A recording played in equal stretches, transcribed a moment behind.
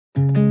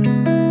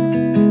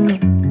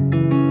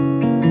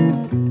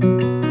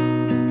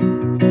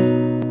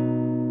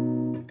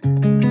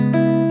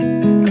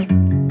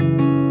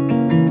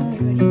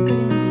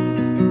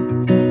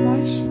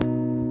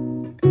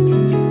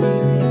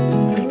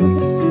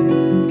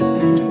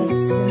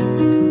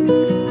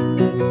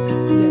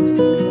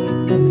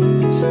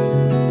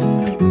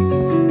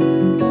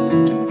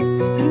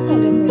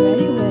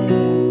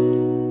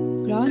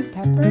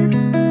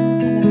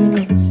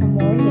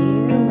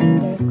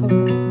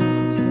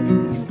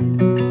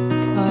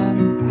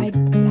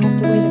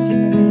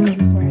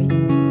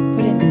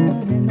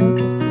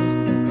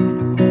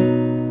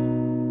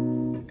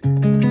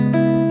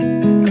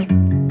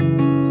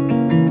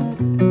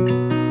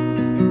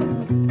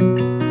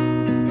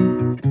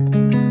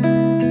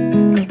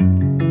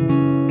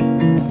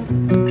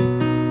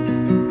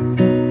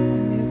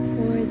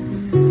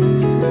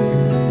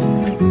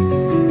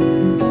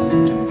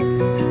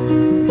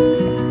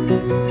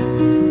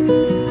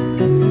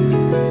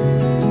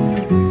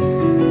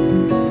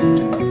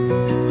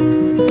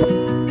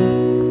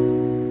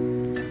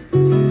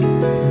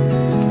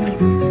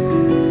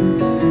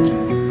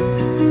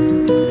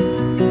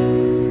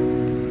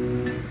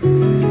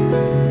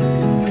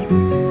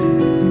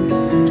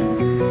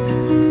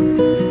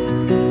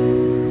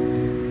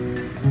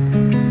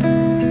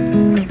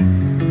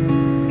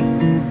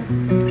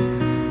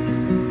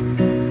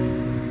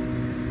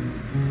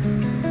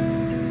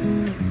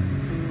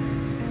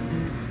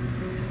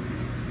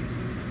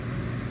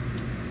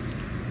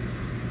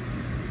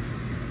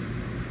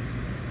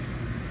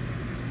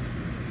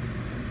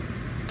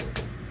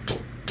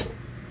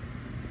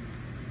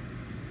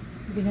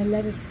We're gonna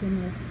let it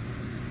simmer.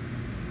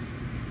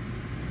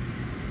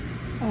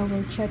 I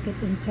will check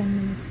it in 10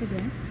 minutes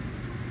again.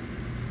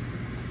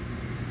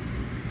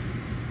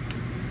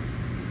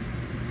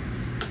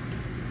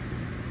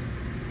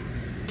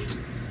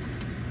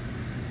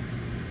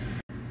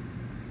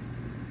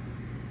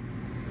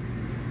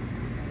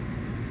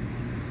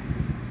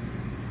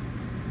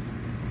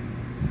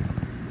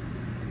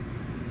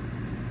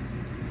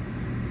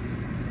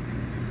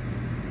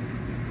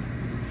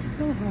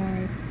 Still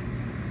hard.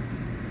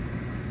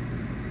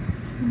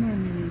 2 more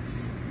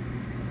minutes.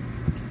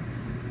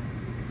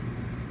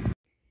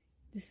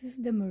 This is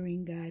the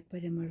moringa. I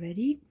put them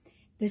already.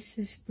 This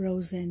is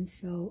frozen,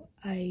 so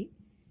I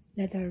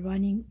let our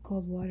running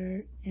cold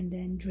water and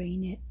then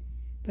drain it.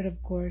 But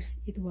of course,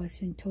 it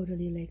wasn't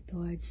totally like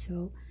thawed,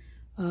 so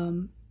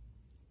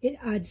it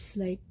adds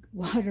like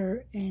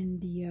water and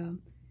the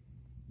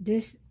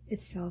this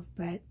itself,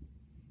 but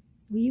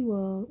we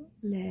will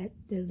let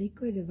the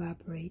liquid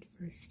evaporate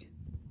first.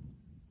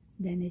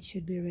 Then it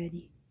should be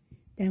ready.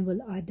 Then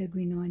we'll add the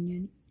green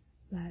onion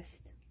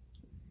last.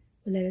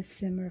 We'll let it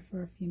simmer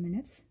for a few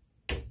minutes.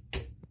 Okay.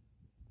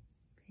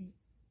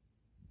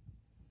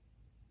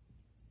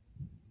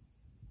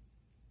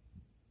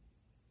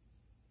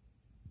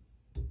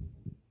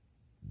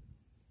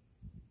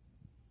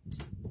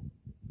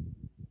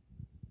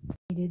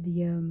 I did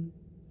the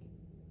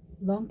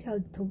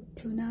long-tailed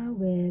tuna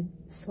with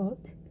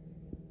salt.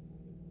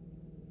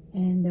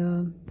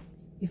 And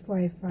before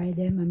I fry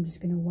them, I'm just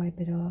gonna wipe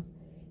it off,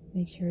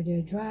 make sure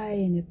they're dry,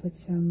 and I put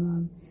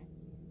some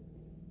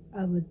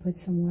I would put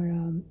some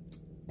more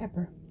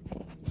pepper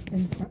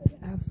and fry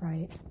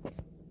it.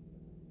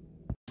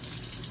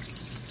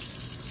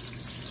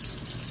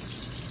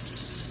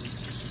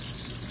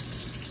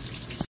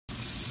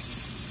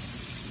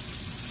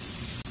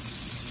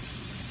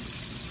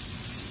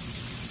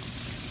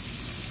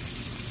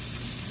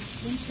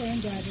 Then turn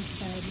the other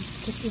side.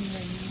 It's cooking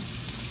right now.